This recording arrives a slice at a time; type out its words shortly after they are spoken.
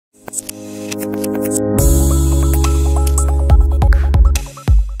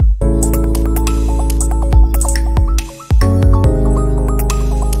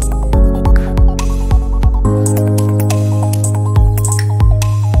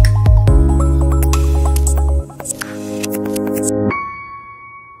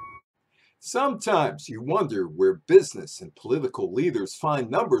Sometimes you wonder where business and political leaders find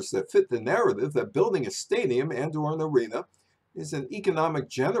numbers that fit the narrative that building a stadium and/or an arena is an economic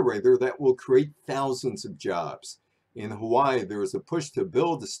generator that will create thousands of jobs. In Hawaii, there is a push to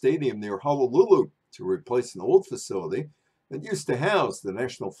build a stadium near Honolulu to replace an old facility that used to house the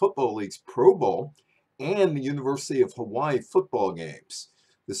National Football League's Pro Bowl and the University of Hawaii football games.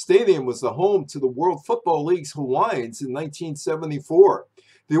 The stadium was the home to the World Football League's Hawaiians in 1974.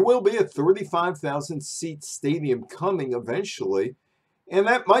 There will be a 35,000-seat stadium coming eventually, and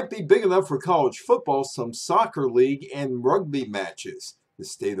that might be big enough for college football, some soccer league, and rugby matches. The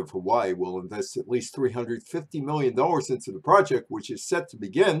state of Hawaii will invest at least $350 million into the project, which is set to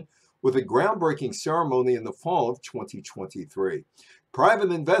begin with a groundbreaking ceremony in the fall of 2023.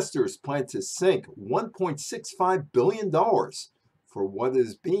 Private investors plan to sink $1.65 billion for what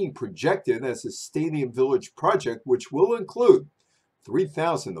is being projected as a Stadium Village project, which will include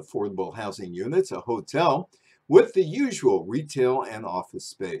 3,000 affordable housing units, a hotel, with the usual retail and office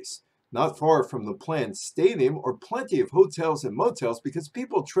space. Not far from the planned stadium are plenty of hotels and motels because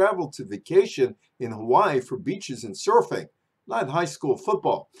people travel to vacation in Hawaii for beaches and surfing, not high school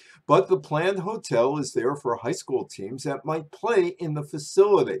football. But the planned hotel is there for high school teams that might play in the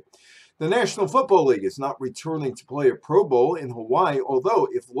facility. The National Football League is not returning to play a Pro Bowl in Hawaii, although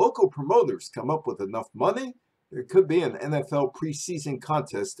if local promoters come up with enough money, there could be an NFL preseason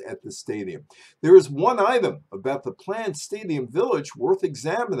contest at the stadium. There is one item about the planned Stadium Village worth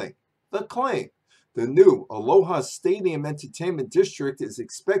examining: the claim. The new Aloha Stadium Entertainment District is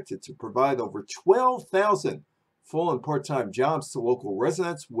expected to provide over 12,000 full and part-time jobs to local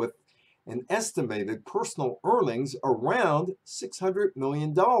residents with an estimated personal earnings around $600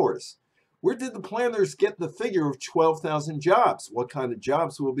 million. Where did the planners get the figure of 12,000 jobs? What kind of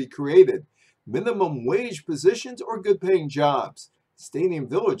jobs will be created? Minimum wage positions or good-paying jobs? Stadium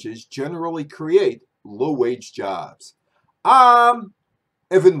villages generally create low-wage jobs. I'm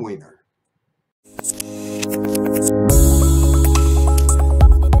Evan Weiner.